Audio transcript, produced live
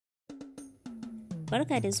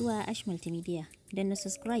Barka da zuwa ASH MULTIMEDIA. Don na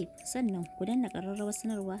subscribe sannan ku danna ƙararrawar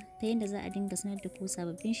sanarwa ta yadda za a dinga sanar da ku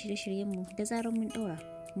sababbin shirye-shiryenmu da zarar mun ɗora.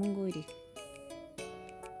 Mun gode.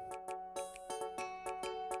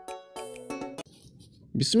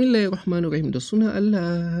 Bismillahirrahmanirrahim, da sunan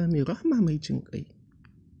Allah mai rahma mai jin ƙai.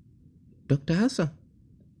 Dr. Hassan,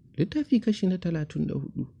 littafi kashi na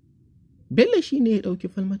 34. Bello shi ne ya ɗauki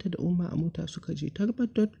Falmata da Umma a mota suka je tarbar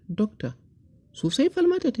Dokta. Sosai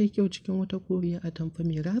Falmata ta yi kyau cikin wata koriya a tamfa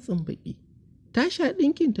mai ratsin baƙi. Ta sha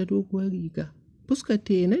ɗinkin ta doguwar riga, fuskar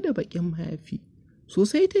ta yana da baƙin mayafi.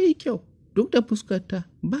 Sosai ta yi kyau, duk da fuskar ta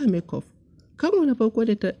ba make-up. Karo na farko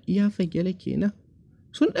da ta yafa gyale kenan.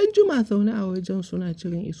 Sun ɗan juma zaune a wajen suna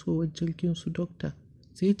jiran isowar jirgin su Dokta.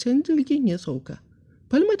 Sai can jirgin ya sauka.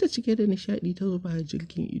 Falmata cike da nishaɗi ta zuba a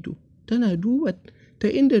jirgin ido. Tana duba ta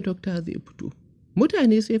inda Dokta zai fito.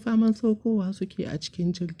 Mutane sai faman saukowa suke a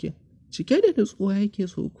cikin jirgin. Cike da nutsuwa yake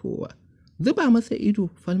saukowa. Zuba masa ido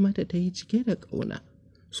Falmata ta yi cike da ƙauna.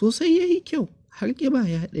 Sosai ya yi kyau, har ƙiba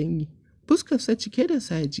ya ɗanyi. Fuskarsa cike da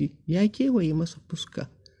saje ya kewaye masa fuska.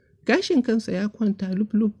 Gashin kansa ya kwanta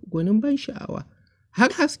lub-lub gwanin ban sha'awa. Har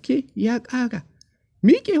haske ya ƙara.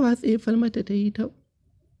 Miƙewa tsaye Falmata ta yi ta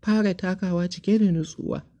fara takawa cike da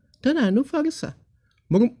nutsuwa. Tana nufarsa.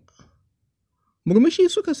 Murmushi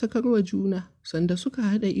suka sakarwa juna sanda suka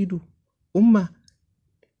haɗa ido. Umma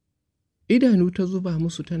idanu ta zuba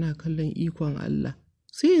musu tana kallon ikon Allah.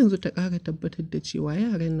 Sai yanzu ta ƙara tabbatar da cewa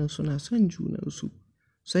yaran nan suna son junansu.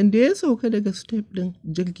 Sanda ya sauka daga step ɗin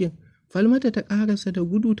jirgin, Falmata ta ƙarasa da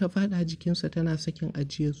gudu ta faɗa jikinsa tana sakin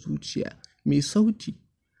ajiyar zuciya mai sauti.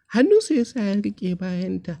 Hannunsa ya sa ya riƙe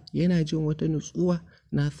bayanta yana jin wata nutsuwa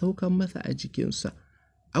na saukan masa a jikinsa.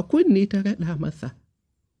 A kunne ta raɗa masa,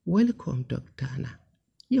 "Welcome, Doktana.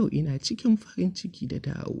 Yau ina cikin farin ciki da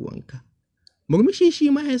dawowanka." Murmushi shi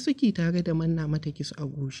ma ya saki tare da manna mata kisa a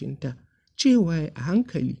goshinta, cewa a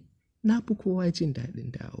hankali, "Na fi kowa jin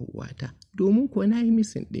daɗin dawowata, domin ko na yi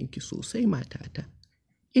misin ɗinki sosai matata.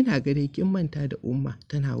 Ina gare kin manta da Umma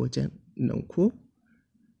tana wajen nan ko?"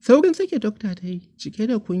 Saurin sake Dokta ta yi cike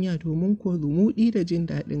da kunya domin ko zumuɗi da jin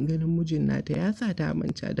daɗin ganin mijin nata ya sa ta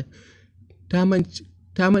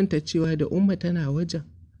manta cewa da Umma tana wajen.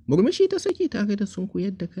 Murmushi ta saki tare da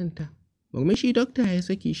sunkuyar da kanta. Murmushi Dokta ya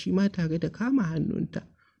saki shi ma tare da kama hannunta.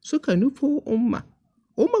 Suka nufo Umma.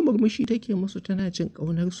 Umma murmushi take musu tana jin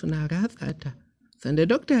ƙaunarsu na ratsa ta. Sanda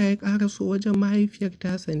Dokta ya ƙaraso wajen mahaifiyar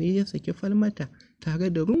tasa ne ya saki Falmata tare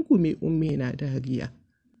da rungume Umme na dariya.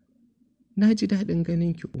 "Na ji daɗin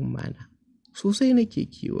ganin ki Ummana. Sosai nake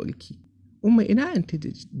kewarki. Umma ina anti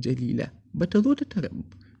Jalila ba ta zo ta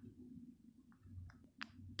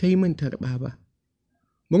yi min tarba ba."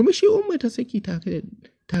 Murmushi Umma ta saki tare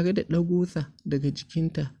da ɗagosa daga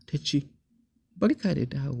jikinta ta ce, "Barka da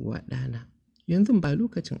dawowa ɗana. Yanzu ba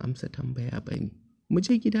lokacin amsa tambaya ba ne. Mu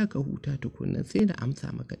je gida ka huta tukunna sai na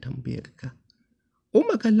amsa maka tambayarka."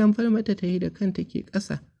 Umma kallon Falmata ta yi da kanta ke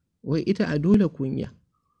ƙasa, wai ita a dole kunya.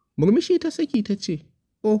 Murmushi ta saki ta ce,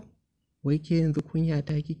 "Oh, wai ke yanzu kunya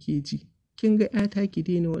ta kike ji? Kin ga ‘yata ki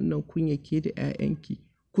daina wannan kunya ke da ‘ya'yanki.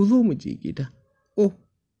 Ku zo mu je gida." "Oh,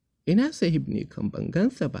 ina Sahib ne kan ban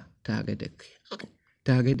gansa ba tare da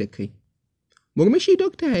kai." Murmushi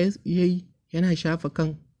Dokta ya yi yana shafa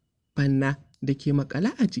kan fanna da ke makala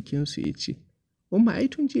a jikinsu ya ce, "Umma ai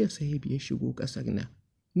tun jiya Sahib ya shigo ƙasar nan.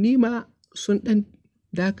 Ni ma sun ɗan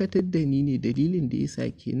dakatar da ni ne dalilin da ya sa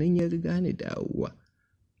kenan ya riga ni dawowa.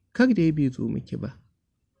 Kar da ya bai zo miki ba.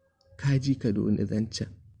 Kaji ka da wani zancen.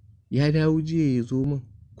 Ya dawo jiya ya zo min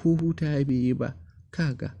ko huta bai yi ba.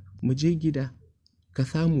 Kaga mu je gida ka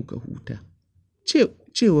samu ka huta."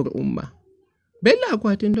 Cewar Umma. Bello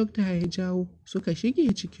akwatin Dokta ya jawo suka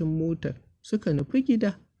shige cikin motar suka nufi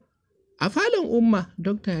gida. A falon Umma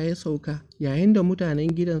Dokta ya sauka yayin da mutanen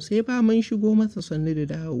gidan sai faman shigo masa sannu da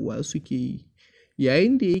dawowa suke yi.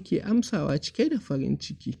 Yayin da yake amsawa cike da farin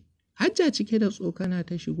ciki. Hajja cike da tsokana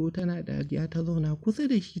ta shigo tana dariya ta zauna kusa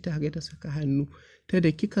da shi tare da saka hannu ta da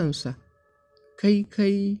kikansa.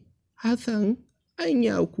 Kai, Hassan,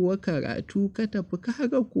 anya kuwa karatu ka tafi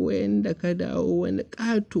kaga koyan da ka dawo wani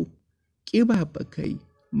ƙato. Ƙiba ba kai,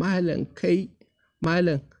 malam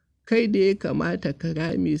kai da ya kamata ka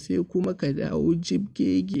rame sai kuma ka dawo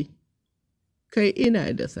jibgege. Kai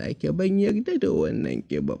ina da sake ban yarda da wannan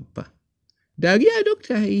ƙibar ba. Dariya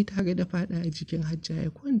Dokta ya yi tare da faɗa a jikin Hajja ya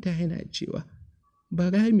kwanta yana cewa, "Ba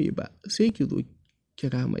rame ba sai ki zo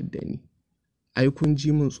kiramar da ni. Ai kun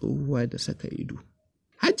ji min tsohuwa da saka ido."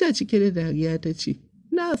 Hajja cike da dariya ta ce,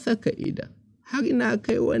 "Na saka ido, har na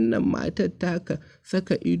kai wannan matar taka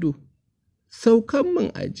saka ido. Saukan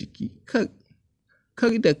min a jiki, kar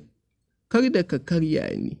da ka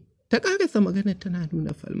karya ni." Ta ƙarasa magana tana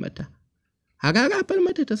nuna Falmata. Harara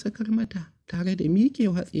Falmata ta sakar mata tare da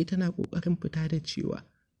miƙewa tsaye tana ƙoƙarin fita da cewa,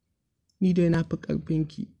 ni dai na fi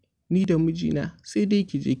ƙarfinki, ni da mijina sai dai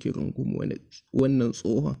ki je ki rungumi wannan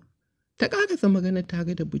tsohon. Ta ƙarasa magana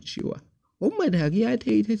tare da bucewa. Umma dariya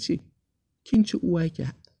ta yi ta ce, kin ci uwaki,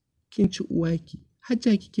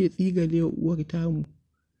 hajja kike tsigale uwar tamu.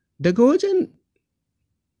 Daga wajen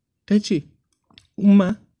ta ce,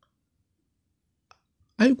 Umma,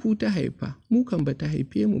 aiku ta haifa, mu kan ba ta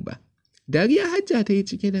haife mu ba. Dariya hajja ta yi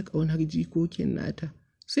cike da ƙaunar jikokin nata.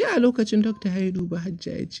 Sai a lokacin Dokta ya duba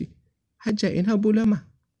hajja ya ce, Hajja ina Bulama?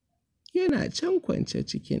 Yana can kwance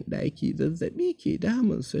cikin ɗaki, zazzaɓi ke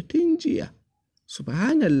damunsa tun jiya.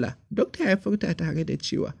 Subhanallah, Dokta ya furta tare da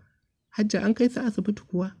cewa, Hajja an kai sa asibiti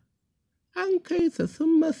kuwa? An kai sa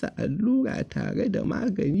sun masa allura tare da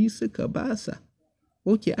magani suka basa.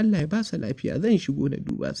 Oke, Allah ya basa lafiya, zan shigo na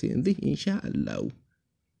duba sai yanzu insha Allahu.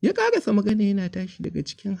 Ya ƙarasa magana yana tashi daga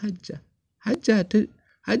cikin hajja.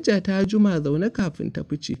 Hajja ta juma zaune kafin ta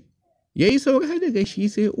fice. Ya yi saura daga shi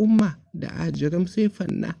sai Umma da Ajiram sai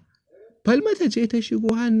Fanna. Falmata ce ta shigo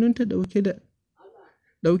hannunta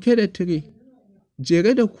ɗauke da tire,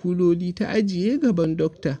 jere da kuloli ta ajiye gaban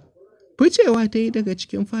Dokta. Ficewa ta yi daga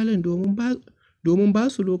cikin falon domin ba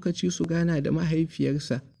su lokaci su gana da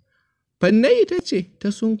mahaifiyarsa. Fanna ita ce ta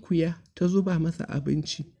sunkuya ta zuba masa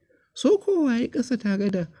abinci. Kowa ya ƙasa tare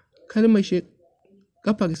da kalmashe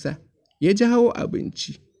ƙafarsa ya jawo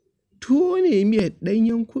abinci. Tuwo ne miyar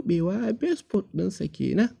ɗanyen kuɓewa a baseball ɗinsa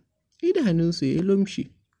kenan. Idanunsa ya lumshe.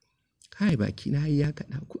 Kai baki na ya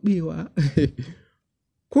kaɗa kuɓewa.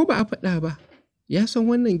 Ko ba a faɗa ba, ya san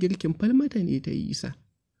wannan girkin Falmata ne ta yi sa.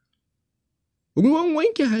 Ruwan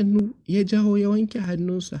wanke hannu ya jawo ya wanke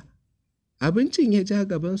hannunsa. Abincin ya ja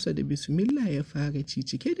gabansa da bismillah ya fara ci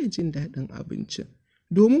cike da jin daɗin abincin.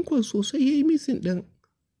 Domin kuwa sosai ya yi misin ɗin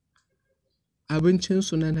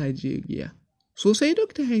abincinsu na Najeriya. Sosai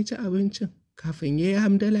Dokta ya ci abincin kafin ya yi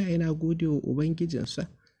hamdala yana gode wa Ubangijinsa.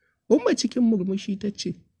 Umma cikin murmushi ta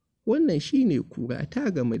ce, wannan shi ne kura ta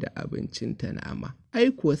gamu da abincin ta nama.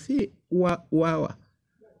 Ai kuwa sai wawa.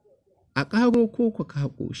 A ƙaro koko ka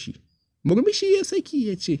ƙoshi. Murmushi ya saki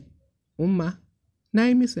ya ce, Umma, na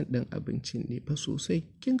yi misin ɗin abincin ne fa sosai.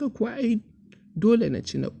 Kin ga kuwa ai dole na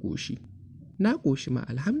ci na ƙoshi. Na ƙoshi ma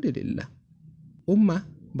alhamdulillah. Umma,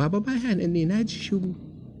 baba baya nan ne na ji shiru.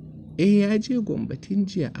 Ya je Gombe tun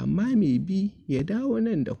jiya amma mai bi ya dawo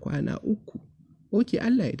nan da kwana 3. Oke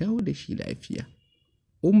Allah ya dawo da shi lafiya.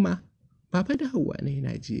 Umma, baba da Hauwa na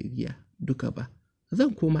Najeriya duka ba.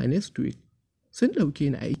 Zan koma next week. Sun ɗauke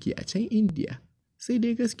ni aiki a can India. Sai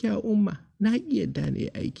dai gaskiya Umma, na ƙi yadda na yi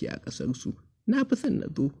aiki a ƙasarsu. Na fi son na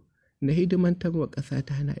zo na hidimantar wa ƙasa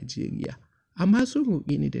ta Najeriya. Amma sun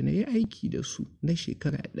roƙe ni da na yi aiki da su na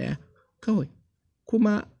shekara 1 kawai.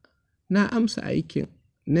 Kuma na amsa aikin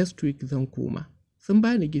next week zan koma. Sun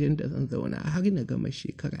bani gidan da zan zauna har na gama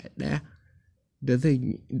shekara 1 da zan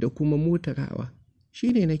yi da kuma motar hawa.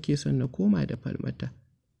 Shi ne nake son na koma da Falmata.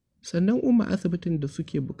 Sannan Umma asibitin da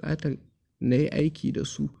suke buƙatar na yi aiki da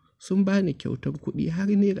su sun bani kyautar kuɗi har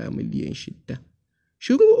naira miliyan 6.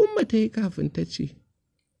 Shiru Umma ta yi kafin ta ce,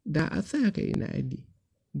 da a sa raina ne,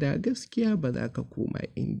 da gaskiya ba za ka koma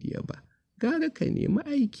Indiya ba, gara ka nemi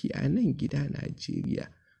aiki a nan gida Najeriya,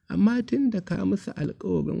 amma tun da ka musu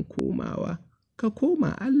alkawarin komawa, ka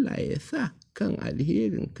koma Allah ya sa kan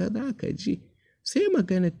alherin ka za ka je. Sai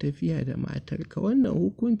maganar tafiya da matarka wannan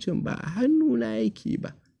hukuncin ba a hannuna yake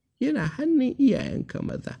ba, yana hannun iyayenka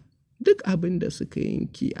maza. Duk abin da suka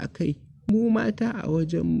yanke a kai, mu mata a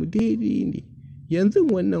wajenmu daidai ne. Yanzu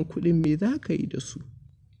wannan kuɗin me za ka yi da su?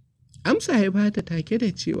 Amsa ya bata take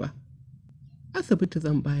da cewa, asibiti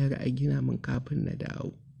zan bayar a gina min kafin na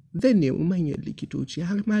dawo. Zan nemi manyan likitoci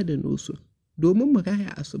har ma da nosu domin mu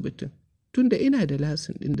raya asibitin. Tunda ina da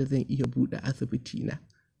lasin ɗin da zan iya buɗe asibiti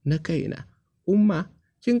na kaina. Umma,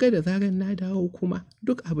 kin ga da zarar na dawo kuma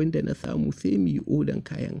duk abin da na samu sai mu yi odan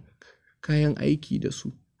kayan aiki da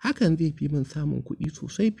su. Hakan zai fi min samun kuɗi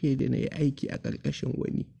sosai fiye da na yi aiki a ƙarƙashin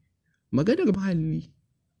wani. Maganar muhalli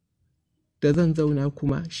da zan zauna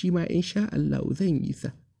kuma shi ma insha Allah zan yi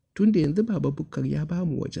sa. Tunda yanzu Baba Bukkar ya ba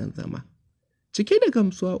mu wajen zama. Cike da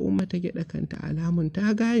gamsuwa Umma ta gyaɗa kanta alamun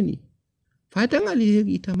ta gane. Fatan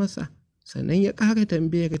alheri ta masa, sannan ya ƙara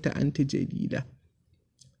tambayar ta Anti Jalila.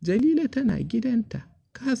 Jalila tana gidanta,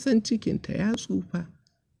 ka san cikinta ya tsufa.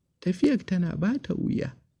 Tafiyar tana ba ta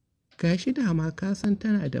wuya. Gashi dama ka san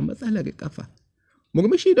tana da matsalar ƙafa.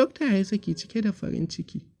 Murmushi Dokta ya saki cike da farin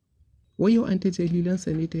ciki. Wai yau Anti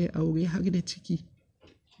Jalilansa ne ta yi aure har da ciki.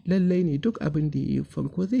 Lallai ne duk abin da ya yi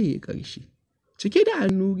farko zai yi ƙarshe. Cike da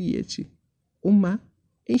annuri ya ce, Umma,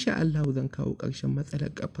 insha Allah zan kawo ƙarshen matsalar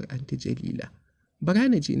ƙafar Anti Jalila. bara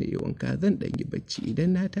na je na yi wanka zan ɗan yi bacci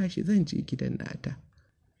idan na tashi zan je gidan nata.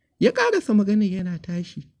 Ya ƙarasa magana yana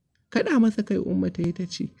tashi, kaɗa masa kai Umma ta yi ta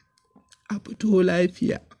ce, a fito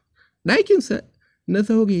lafiya. Ɗakinsa na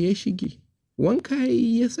zaure ya shige, wanka ya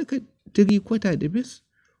yi ya saka tirikwata da bis,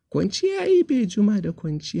 kwanciya yi bai juma da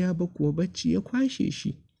kwanciya ba kuwa bacci ya kwashe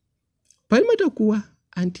shi. Falmata kuwa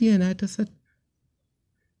antiyana ta sa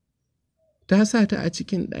ta a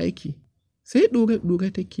cikin ɗaki, sai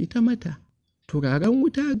ɗure-ɗure take ta mata, turaren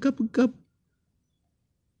wuta gab-gab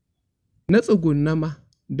na tsugunnama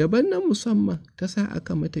daban na musamman ta sa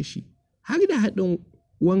aka mata shi, har da haɗin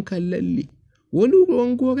wankan lalle, wani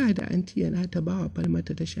ruwan gora da antiyana ta bawa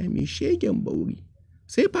Falmata ta sha mai shegen bauri,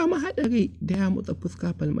 sai fama haɗa rai da ya mutsa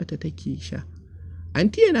fuska Falmata take sha.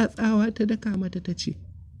 Antiyana tsawa ta daka mata ta ce,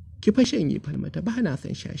 ki fa shanye Falmata, ba na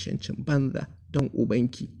son shashancin banza don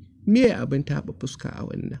ubanki, me abin taɓa fuska a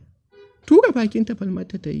wannan. Tura bakinta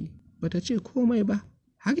Falmata ta yi, bata ce komai ba,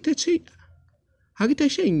 har ta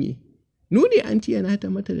shanye. Nuni antiyana ta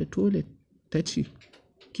mata da toilet ta ce,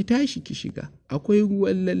 ki tashi ki shiga, akwai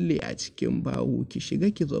ruwan lalle a cikin bawo, ki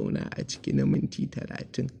shiga ki zauna a ciki na minti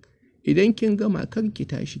 30. Idan kin gama kar ki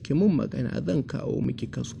tashi ki mun magana zan kawo miki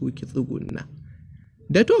kasko ki tsugunna.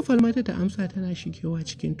 Da to Falmata ta amsa tana shigewa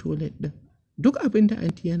cikin toilet ɗin. Duk abin da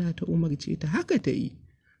antiyana ta umarce ta haka ta yi.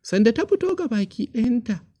 Sanda ta fito ga baki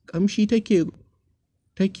ɗayanta ƙamshi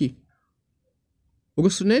take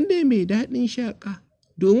rusunan ne mai daɗin shaƙa,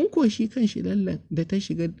 domin ko shi kan shi lallen da ta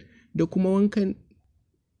shiga da kuma wankan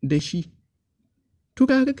da shi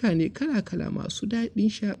turaruka ne kala-kala masu daɗin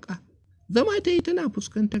shaƙa. Zama ta yi tana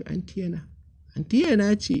fuskantar antiyana.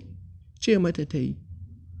 Antiyana ce mata ta yi,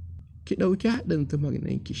 ki ɗauki haɗin zumar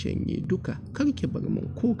nan ki shanye duka, kar ki bar min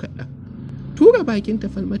ko kaɗan. Tura bakinta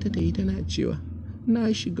Falmata ta yi tana cewa, na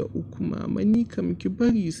shiga uku mama, ni kam ki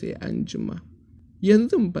bari sai an jima.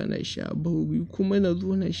 Yanzu ba na sha bauri kuma na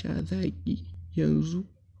zo na sha zaƙi yanzu.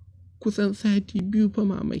 Kusan sati 2 fa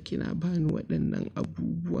mama kina bani waɗannan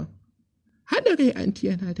abubuwan. Haɗa rai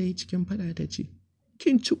antiyana ta yi cikin faɗa ta ce,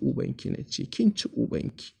 kin ci ubanki na ce, kin ci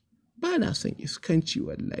ubanki. Ba na son iskanci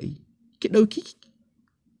wallahi.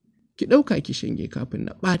 Ki ɗauka ki shanye kafin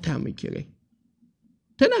na ɓata miki rai.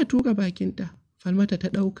 Tana tura bakinta, Falmata ta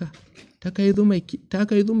ɗauka, ta kai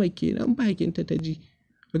zuma kenan bakinta ta ji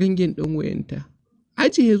ringin ɗin wayanta.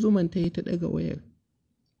 Ajiye zuman ta yi ta ɗaga wayar.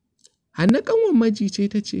 Hanna ƙanwan maji ce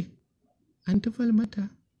ta ce, Anti Falmata,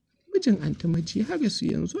 mijin Anti Maji har su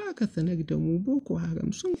yanzu aka sanar da mu Boko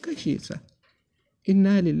Haram sun kashe sa.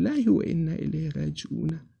 Inna lillahi wa inna ilaihi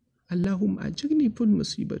raji'una. Allahumma ajirni fil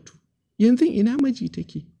musibatu. Yanzu ina Maji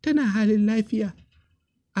take? Tana halin lafiya?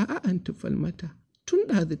 A'a Anti Falmata, tun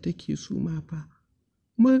ɗazu take suma fa.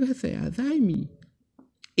 Mun rasa ya zami.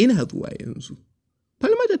 Ina zuwa yanzu.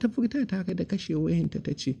 Falmata ta furta tare da kashe wayanta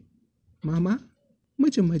ta ce, Mama,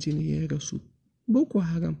 mijin Maji ne ya rasu. Boko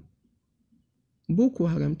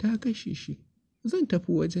Haram ta kashe shi. Zan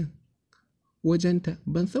tafi wajenta,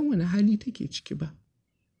 ban san wani hali take ciki ba.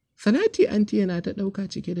 Salati antiyana ta ɗauka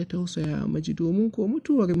cike da tausaya Maji, domin ko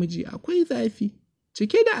mutuwar miji akwai zafi.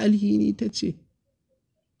 Cike da alhini ta ce,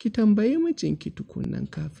 ki tambayi mijinki tukunnan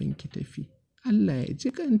kafin ki tafi. Allah ya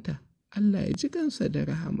ji kanta, Allah ya ji kansa da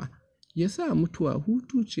rahama, ya sa mutuwa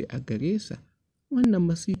hutu ce a gare sa. Wannan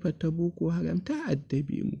masifar ta Boko Haram ta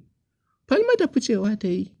addabe mu. Falmata ficewa ta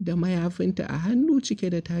yi da mayafinta a hannu cike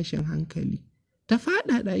da tashin hankali. Ta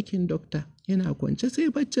faɗa ɗakin dokta, yana kwance sai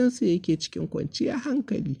baccinsa yake cikin kwanciya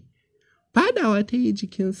hankali. Faɗawa ta yi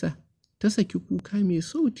jikinsa, ta saki kuka mai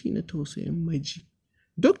sauti na tausayin Maji.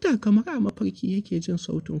 Dokta kamar a mafarki yake jin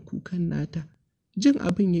sautin kukan nata. Jin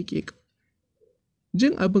abin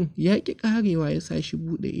ya ƙi ƙarewa ya sa shi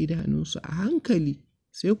buɗe idanunsu a hankali,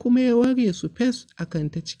 sai kuma ya ware su fes a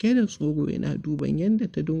kanta cike da tsoro, yana duban yadda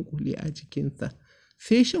ta dunkule a jikinsa.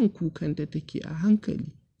 Sai shan kukanta take a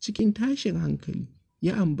hankali, cikin tashin hankali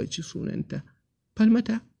ya ambaci sunanta.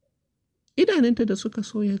 Falmata, idanunta da suka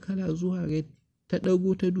sauya kala zuwa red, ta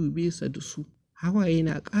ɗago ta dube sa da su, hawaye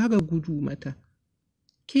na ƙara gudu mata.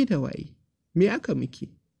 Ke da waye, me aka miki?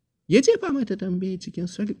 Ya jefa mata tambaye cikin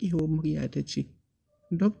sarƙewar murya ta ce,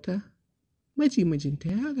 Dokta, mijinta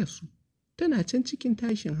ya rasu. Tana can cikin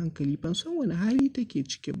tashin hankali, ban san wani hali take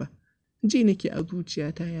ciki ba. Ji nake a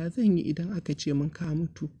zuciyata ya zan yi idan aka ce min ka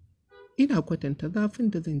mutu. Ina kwatanta zafin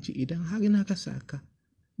da zan ji idan har na rasa ka.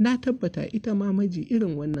 Na tabbata ita ma Maji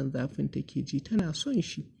irin wannan zafin take ji, tana son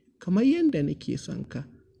shi kamar yadda nake son ka.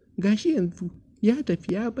 Gashi yanzu ya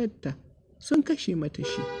tafi ya batta, sun kashe mata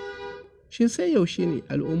shi. Shin sai yaushe ne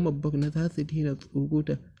al'ummar Borno za su daina tsoro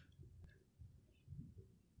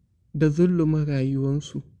da zulumin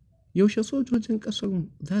rayuwarsu? Yaushe sojojin ƙasarmu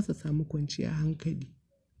za su samu kwanciyar hankali?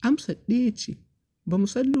 Amsa ɗaya ce, ba mu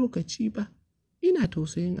san lokaci ba. Ina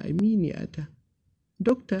tausayin aminiyata.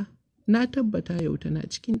 Dokta, na tabbata yau tana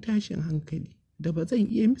cikin tashin hankali da ba zan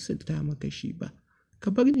iya misalta maka shi ba.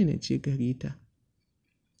 Ka bar ni na ce gare ta.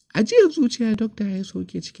 Ajiyar zuciya dokta ya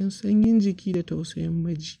soke cikin sanyin jiki da tausayin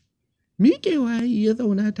maji. Miƙewa ya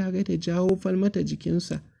zauna tare da jawo Falmata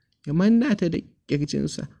jikinsa ya manna ta da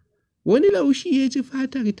ƙirjinsa. Wani laushi ya ji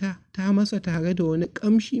fatar ta masa tare da wani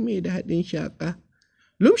ƙamshi mai daɗin shaƙa.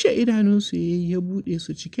 Lumshe idanunsu ya buɗe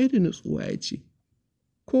su cike da nutsuwa ya ce,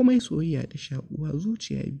 komai soyayya da shaƙuwa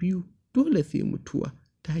zuciya biyu dole sai mutuwa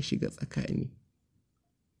ta shiga tsakani.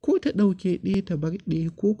 Ko ta ɗauke ɗaya ta bar ɗaya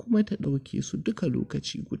ko kuma ta ɗauke su duka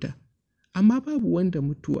lokaci guda. Amma babu wanda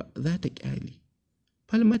mutuwa za ta ƙyale.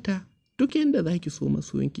 Falmata, duk yadda za ki so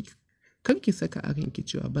masoyinki, kar ki saka a ranki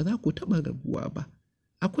cewa ba za ku taɓa rabuwa ba.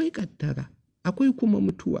 Akwai ƙaddara, akwai kuma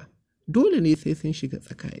mutuwa, dole ne sai sun shiga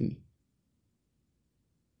tsakani.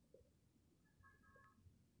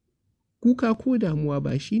 Kuka ko damuwa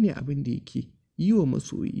ba shi ne abin da yake yi wa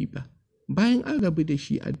masoyi ba. Bayan an rabu da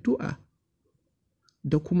shi, addu'a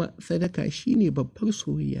da kuma sadaka shi ne babbar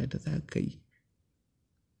soyayya da za ka yi,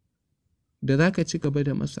 da za ka ci gaba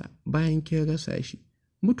da masa bayan kin rasa shi.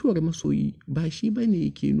 Mutuwar masoyi ba shi ba ne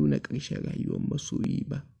yake nuna ƙarshen rayuwar masoyi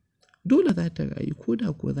ba. Dole za ta rayu ko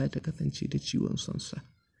da kuwa za ta kasance da ciwon sonsa.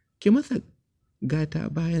 Ki masa gata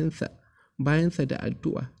bayansa da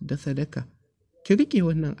addu'a da sadaka. Ki riƙe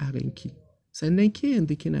wannan a ranki. Sannan ke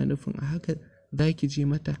yanzu kina nufin a haka za ki je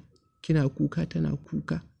mata, kina kuka tana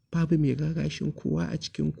kuka, babu mai rarrashin kowa a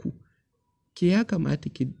cikinku. Ke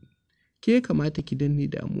kamata ki danne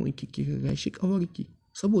damuwanki ki rarrashi ƙawarki,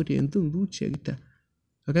 saboda yanzu zuciyarta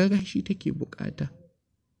rarrashi take buƙata.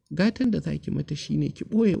 Gatan da za ki mata shine ki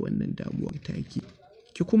ɓoye wannan damuwar taki,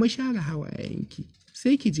 ki kuma share hawayenki,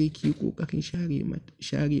 sai ki je ki yi ƙoƙarin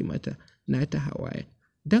share mata nata hawaye.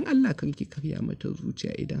 Don Allah kar ki karya mata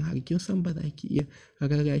zuciya idan har kin san ba za ki iya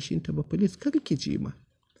rarrashin ta ba, please kar ki je ma.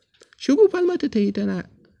 Shiru Falmata ta yi tana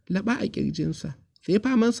laɓa a ƙirjinsa, sai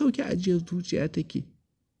faman sauki ajiyar zuciya take.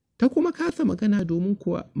 Ta kuma kasa magana domin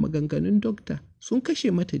kuwa maganganun dokta sun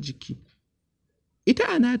kashe mata jiki. Ita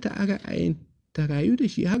a nata a ra'ayin ta rayu da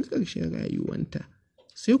shi har ƙarshen rayuwanta,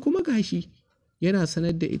 sai kuma gashi yana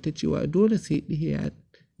sanar da ita cewa dole sai ɗaya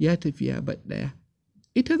ya tafi ya bar ɗaya.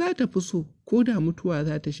 Ita za ta fi so ko da mutuwa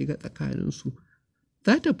za ta shiga tsakaninsu,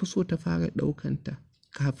 za ta fi so ta fara ɗaukanta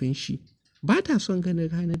kafin shi. Ba ta son ganin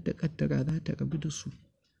ranar da ƙaddara za ta rabu da su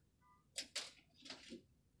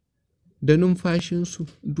da numfashinsu,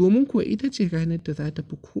 domin kuwa ita ce ranar da za ta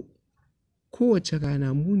fi kowace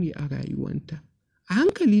rana muni a rayuwanta. A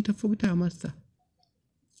hankali ta furta masa,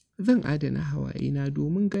 zan adana hawayena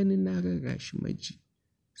domin ganin na rarrashi maji.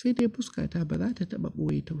 Sai dai fuskata ba za ta taɓa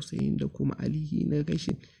ɓoye tausayin da kuma alihi na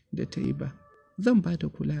rashin da ta yi ba. Zan ba ta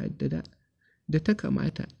kula da ta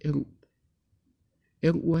kamata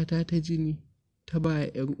 ‘yar uwata ta jini ta ba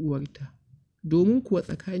 ‘yar uwarta, domin kuwa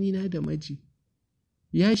tsakanina da maji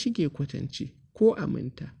ya shige kwatance ko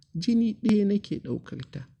aminta. Jini ɗaya nake ɗaukar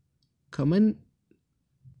ta, kamar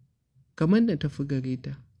na tafi gare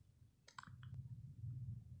ta.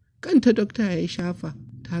 Kanta dokta ya shafa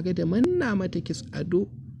tare da manna mata kis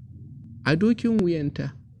a dokin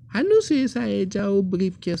wuyanta. Hannunsa ya sa ya jawo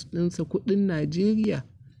briefcase ɗinsa kuɗin Najeriya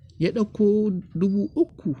ya ɗauko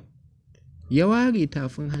 3,000 ya ware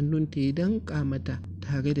tafin hannunta ya danƙa mata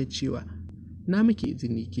tare da cewa, na muke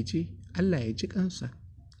izini ki je, Allah ya ji kansa.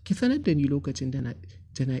 Ki sanar da ni lokacin da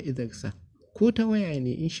jana'izarsa, ko ta waya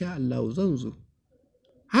ne insha Allah zan zo.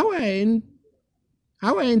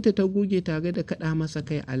 Hawayenta ta goge tare da kaɗa masa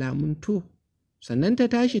kai alamun to, sannan ta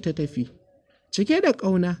tashi ta tafi. Cike da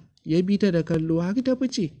ƙauna ya bi ta da kallo har ta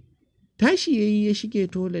fice. Tashi ya yi ya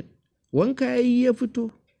shige toilet, wanka ya yi ya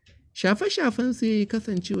fito. Shafe-shafensa ya yi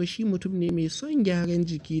kasancewa shi mutum ne mai son gyaran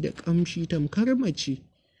jiki da ƙamshi tamkar mace.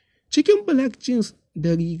 Cikin black jeans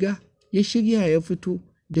da riga ya shirya ya fito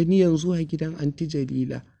da niyan zuwa gidan Anti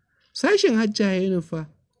Jalila. Sashen Hajja ya nufa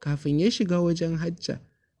kafin ya shiga wajen Hajja.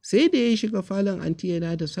 Sai da ya shiga falon Anti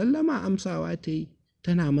yana da sallama amsawa ta yi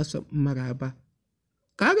tana masa maraba.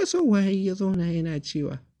 Kaga sauwa ya zauna yana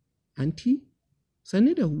cewa, Anti,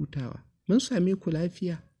 sani da hutawa, mun same ku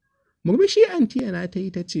lafiya. Murmushi Anti yana ta yi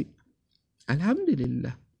ta ce,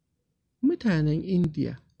 Alhamdulillah, mutanen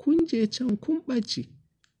Indiya kun je can kun ɓace,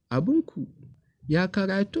 abinku ya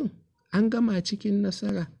karatun an gama cikin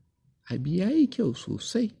nasara, abi ya yi kyau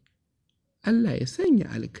sosai, Allah ya sanya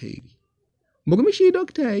alkhairi. Murmushi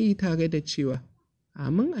dokta ya yi tare da cewa,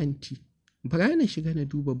 amin Anti, bara na shiga na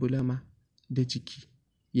duba Bulama da jiki.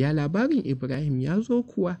 Ya labarin Ibrahim ya zo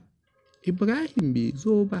kuwa? Ibrahim bai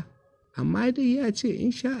zo ba, amma dai ya ce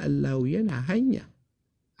insha Allahu yana hanya.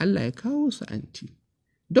 Allah ya kawo su anti.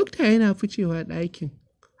 Dokta yana ficewa ɗakin,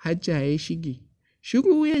 Hajja ya shige.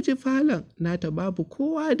 Shiru ya ji falon nata babu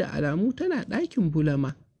kowa, da alamu tana ɗakin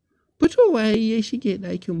Bulama. Fitowa ya shige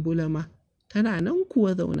ɗakin Bulama, tana nan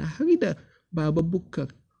kuwa zauna har da Baba Bukkar.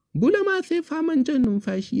 Bulama sai faman jan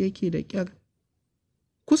numfashi yake da ƙyar.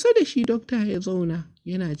 Kusa da shi dokta ya zauna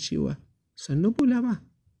yana cewa, sannu Bulama,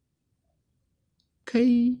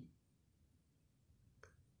 kai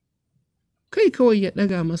kawai ya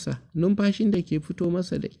ɗaga masa, numfashin da ke fito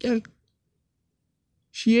masa da ƙyar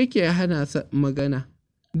shi yake hana sa magana.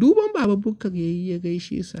 Duban Baba Bukkar ya yi ya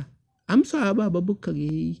gaishe sa. Amsawa Baba Bukkar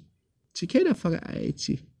ya yi cike da fara'a ya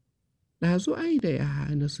ce, ɗazu ai da ya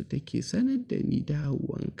hana su take sanar da ni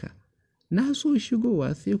dawowanka. Na so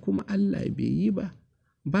shigowa sai kuma Allah bai yi ba.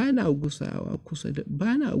 Ba na gusawa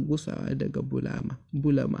daga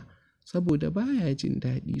Bulama saboda baya jin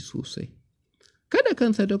daɗi sosai. Kada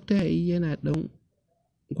kansa dokta ya yi yana ɗan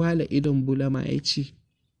gwala idon Bulama ya ce,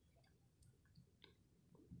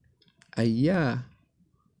 ayya,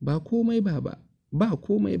 ba komai baba,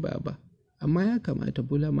 amma ya kamata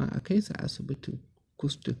Bulama a kai sa asibitin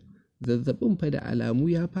Kustin. Zazzabin fa da alamu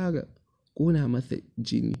ya fara ƙona masa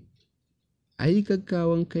jini. A yi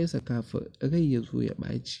gaggawan kaisa kafin rai ya zo ya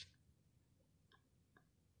ɓaci.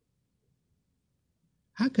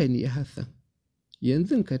 Haka ne Hassan,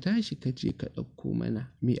 yanzu ka tashi ka je ka ɗauko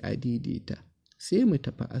mana mai adaidaita sai mu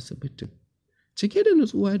tafi asibitin. Cike da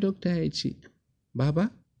nutsuwa dokta ya ce,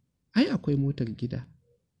 baba, ai akwai motar gida.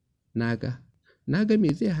 Naga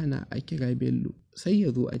me zai hana a kira Bello sai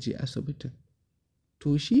ya zo a je asibitin.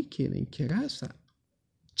 To shi kenan, kira sa.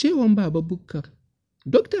 Cewan Baba Bukkar.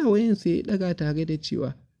 Dokta wayansa ya ɗaga tare da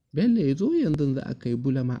cewa Bello ya zo yanzu za a kai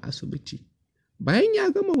Bulama asibiti. Bayan ya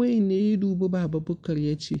gama wayan ne ya dubi Baba Bukkar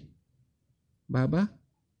ya ce, baba,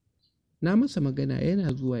 na masa magana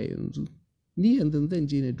yana zuwa yanzu. Ni yanzu zan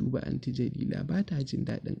je na duba anti Jalila, ba ta jin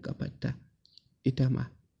daɗin ƙafarta. Ita ma,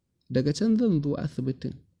 daga can zan zo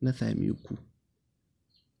asibitin na same ku.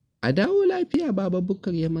 A dawo lafiya Baba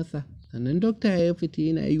Bukkar ya masa, sannan dokta ya fita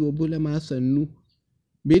yana yi wa Bulama sannu.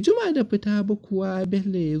 Bai jima da fita ba kuwa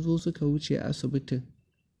Bello ya zo suka wuce asibitin.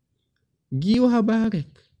 Giwa Barak.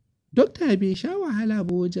 Dokta bai sha wahala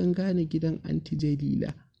ba wajen gane gidan anti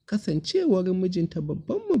Jalila, kasancewar mijinta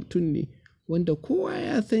babban mutum ne wanda kowa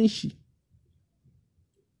ya san shi.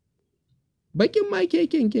 Bakin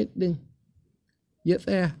makeken gate ɗin ya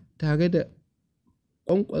tsaya tare da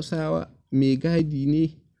ƙwanƙwasawa, mai gadi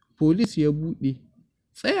ne, polis ya buɗe.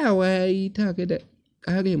 Tsayawa ya yi tare da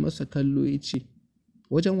ƙare masa kallo ya ce,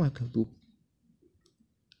 wajen wa ka zo?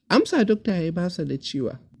 Amsa dokta ya basa da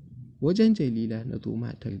cewa, wajen Jalila na zo,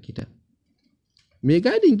 matar gidan. Mai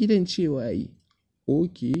gadin gidan cewa yi,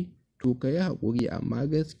 oke, to ka yi haƙuri amma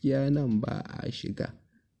gaskiya nan ba a shiga.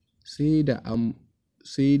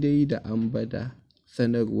 Sai dai da an bada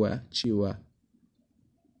sanarwa cewa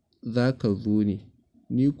za ka zo ne,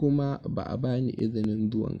 ni kuma ba a bani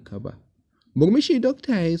izinin zuwanka ba. Murmushi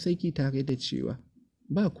dokta ya yi saki tare da cewa,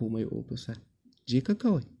 ba komai ofisa, je ka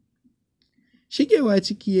kawai. Shigewa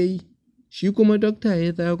ciki ya yi, shi kuma dokta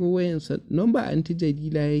ya zaro wayansa, nomba anti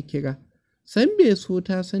Jalila ya kira. San bai so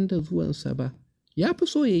ta san da zuwansa ba, ya fi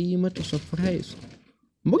so ya yi mata surprise.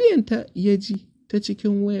 Muryanta ya ji ta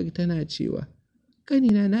cikin wayar tana cewa,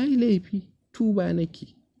 ƙanina na yi laifi, tuba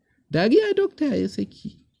nake. Dariya dokta ya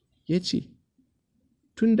saki ya ce,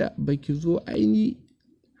 tunda baki zo aini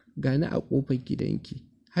gani a ƙofar gidanki.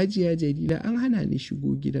 Hajiya Jalila an hana ni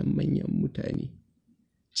shigo gidan manyan mutane.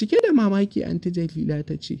 Cike da mamaki anti Jalila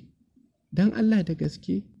ta ce, don Allah da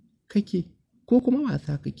gaske kake ko kuma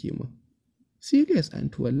wasa kake min? Serious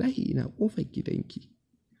anti, wallahi ina ƙofar gidanki.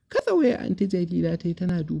 Katsa waya anti Jalila ta yi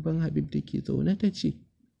tana duban Habib da ke zaune ta ce,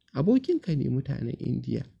 abokinka ne mutanen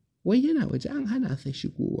Indiya, wai yana waje an hana sa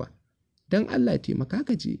shigowa. Don Allah taimaka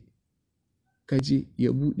ka je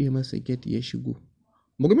ya buɗe masa gate ya shigo.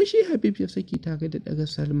 Murmushi Habib ya saki tare da ɗaga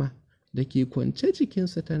Salma da ke kwance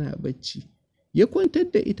jikinsa tana bacci. Ya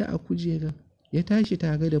kwantar da ita a kujerar, ya tashi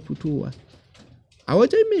tare da fitowa. A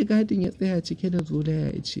wajen mai gadin ya tsaya cike da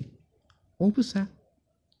zolaya ya ce, ofisa,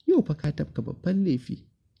 yau fa ka tafka babban laifi.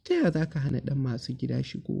 Ta yaya za ka hana ɗan masu gida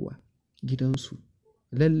shigowa gidansu?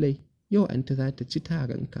 Lallai yau anti za ta ci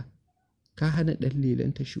taronka. Ka hana ɗan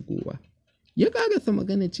lelanta shigowa. Ya ƙarasa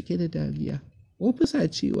magana cike da dariya. Ofisa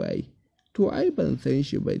cewa yi, to ai ban san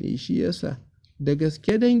shi ba ne, shi yasa. Da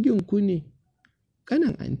gaske dangin ku ne?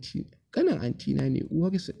 Kanan antina ne,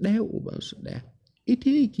 uwarsu ɗaya ubansu ɗaya. Ita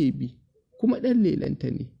yake bi, kuma ɗan lelanta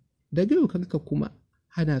ne. Daga yau karka kuma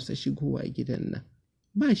hana sa shigowa gidan nan.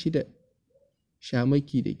 Ba shi da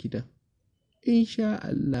shamaki da gidan. Insha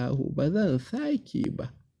Allahu ba zan sake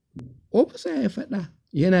ba. Ofisa ya faɗa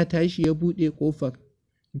Yana tashi ya buɗe ƙofar.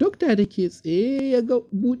 Dokta da ke tsaye ya ga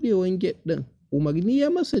buɗewan get ɗin, umarni ya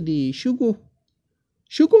masa da ya shigo.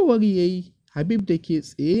 Shigowar ya yi, Habib da ke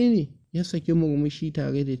tsaye ne ya saki murmushi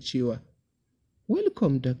tare da cewa,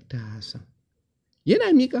 "Welcome Dr. Hassan."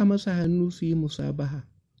 Yana miƙa masa hannu su yi musabaha.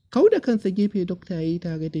 Kau da kansa gefe dokta ya yi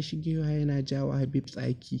tare da shigewa yana jawo Habib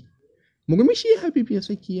tsaki. Murmushi Habib ya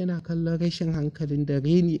saki yana kallon rashin hankalin da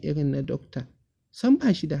reni irin na dokta. San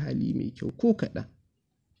ba shi da hali mai kyau ko kaɗan.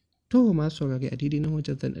 To masu saurari a daidai na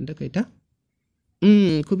wajen zan ɗan takaita.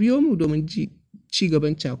 Ku biyo mu domin ci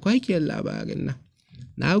gaban cakwakiyar labarin nan.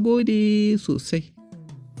 Na gode sosai.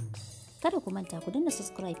 Kada ku manta ku danna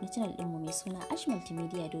subscribe na channel ɗinmu mai suna ASH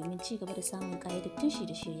MULTIMEDIA domin ci gaba da samun ƙayyadattun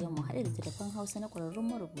shirye-shiryenmu haɗe da telefon Hausa na ƙwararrun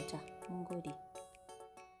marubuta. Mun gode.